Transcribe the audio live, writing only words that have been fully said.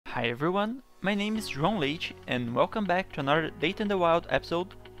Hi everyone, my name is João Leite and welcome back to another Data in the Wild episode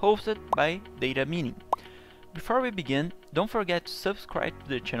hosted by Data Meaning. Before we begin, don't forget to subscribe to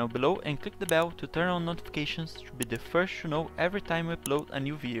the channel below and click the bell to turn on notifications to be the first to know every time we upload a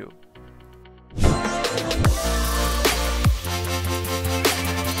new video.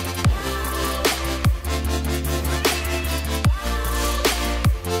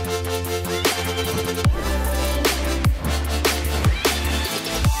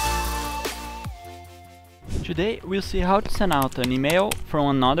 Today we'll see how to send out an email from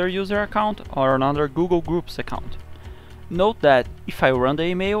another user account or another Google Groups account. Note that if I run the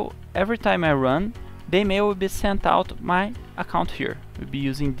email, every time I run, the email will be sent out my account here. We'll be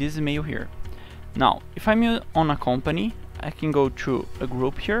using this email here. Now, if I'm on a company, I can go to a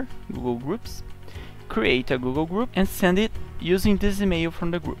group here, Google Groups, create a Google Group and send it using this email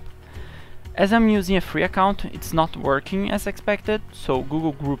from the group. As I'm using a free account, it's not working as expected, so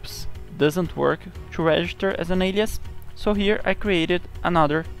Google Groups doesn't work to register as an alias, so here I created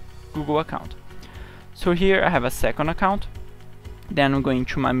another Google account. So here I have a second account, then I'm going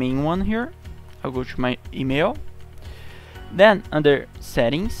to my main one here, I'll go to my email, then under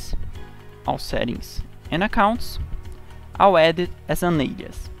settings, all settings and accounts, I'll add it as an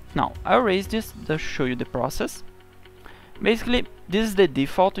alias. Now I'll erase this to show you the process. Basically this is the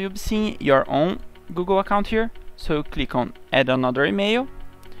default. You'll be seeing your own Google account here, so you click on add another email,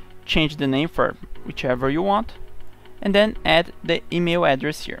 change the name for whichever you want, and then add the email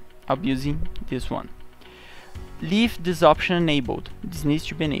address here. I'll be using this one. Leave this option enabled. This needs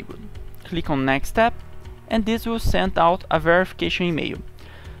to be enabled. Click on next step and this will send out a verification email.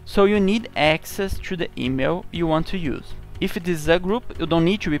 So you need access to the email you want to use. If it is a group, you don't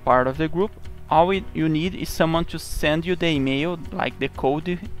need to be part of the group. All you need is someone to send you the email, like the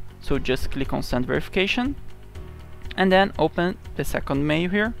code. So just click on send verification and then open the second mail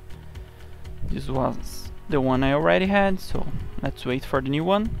here. This was the one I already had, so let's wait for the new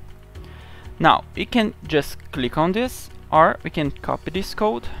one. Now we can just click on this, or we can copy this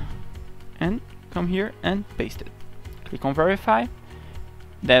code and come here and paste it. Click on verify,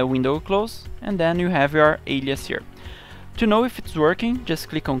 that window will close, and then you have your alias here. To know if it's working, just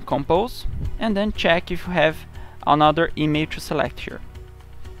click on compose and then check if you have another email to select here.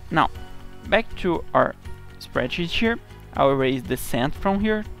 Now back to our spreadsheet here, I'll erase the sent from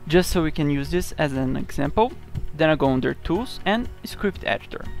here just so we can use this as an example. Then I go under tools and script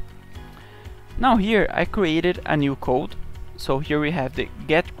editor. Now here I created a new code. So here we have the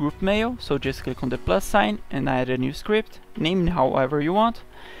get group mail, so just click on the plus sign and add a new script, name it however you want.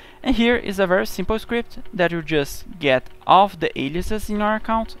 And here is a very simple script that will just get all of the aliases in our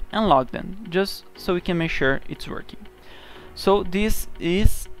account and log them, just so we can make sure it's working. So this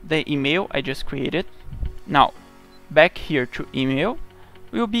is the email I just created. Now back here to email,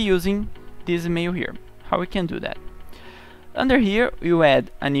 we'll be using this email here. How we can do that? Under here you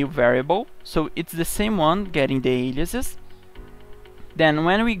add a new variable, so it's the same one getting the aliases. Then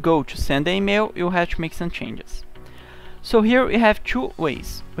when we go to send the email, you'll have to make some changes. So here we have two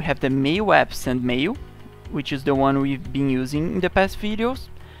ways. We have the mail app send mail, which is the one we've been using in the past videos,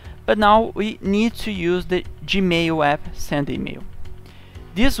 but now we need to use the Gmail app send email.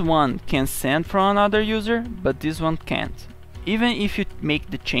 This one can send from another user, but this one can't. Even if you make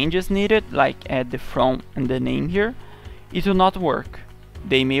the changes needed, like add the from and the name here, it will not work.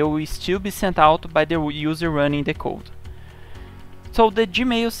 The email will still be sent out by the user running the code. So the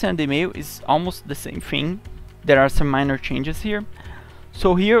Gmail send email is almost the same thing. There are some minor changes here.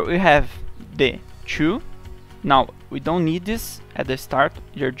 So here we have the to. Now we don't need this at the start,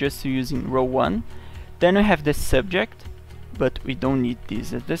 you're just using row 1. Then we have the subject, but we don't need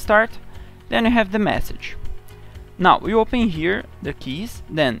this at the start. Then we have the message. Now we open here the keys,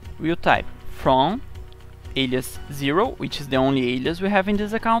 then we'll type from alias 0, which is the only alias we have in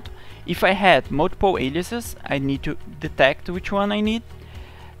this account. If I had multiple aliases, I need to detect which one I need.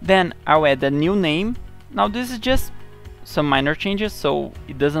 Then I'll add a new name. Now this is just some minor changes, so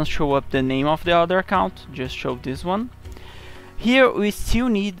it doesn't show up the name of the other account, just show this one. Here we still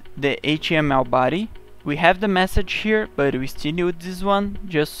need the HTML body. We have the message here, but we still need this one,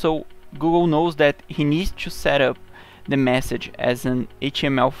 just so Google knows that he needs to set up the message as an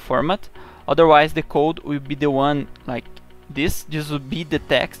HTML format. Otherwise the code will be the one like this. This will be the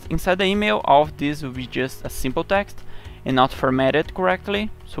text inside the email. All of this will be just a simple text and not formatted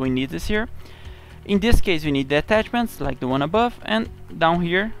correctly, so we need this here. In this case we need the attachments like the one above, and down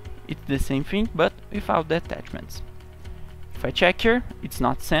here it's the same thing but without the attachments. If I check here, it's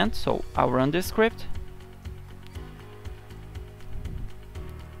not sent, so I'll run the script.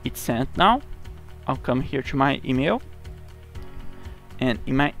 It's sent now. I'll come here to my email And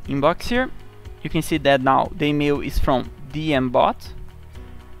in my inbox here, you can see that now the email is from DMBot,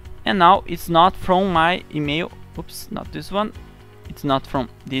 and now it's not from my email. Oops, not this one. It's not from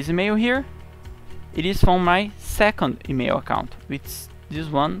this email here. It is from my second email account, which is this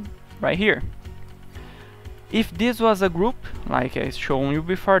one right here. If this was a group, like I shown you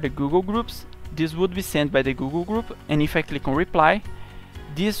before, the Google Groups, this would be sent by the Google Group, and if I click on reply,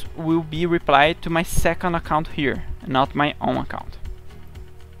 this will be replied to my second account here, not my own account.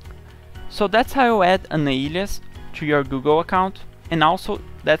 So that's how you add an alias to your Google account, and also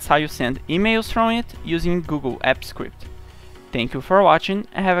that's how you send emails from it using Google Apps Script. Thank you for watching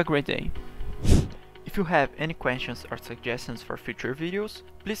and have a great day. If you have any questions or suggestions for future videos,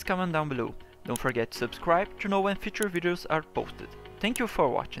 please comment down below. Don't forget to subscribe to know when future videos are posted. Thank you for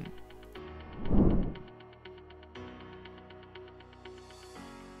watching.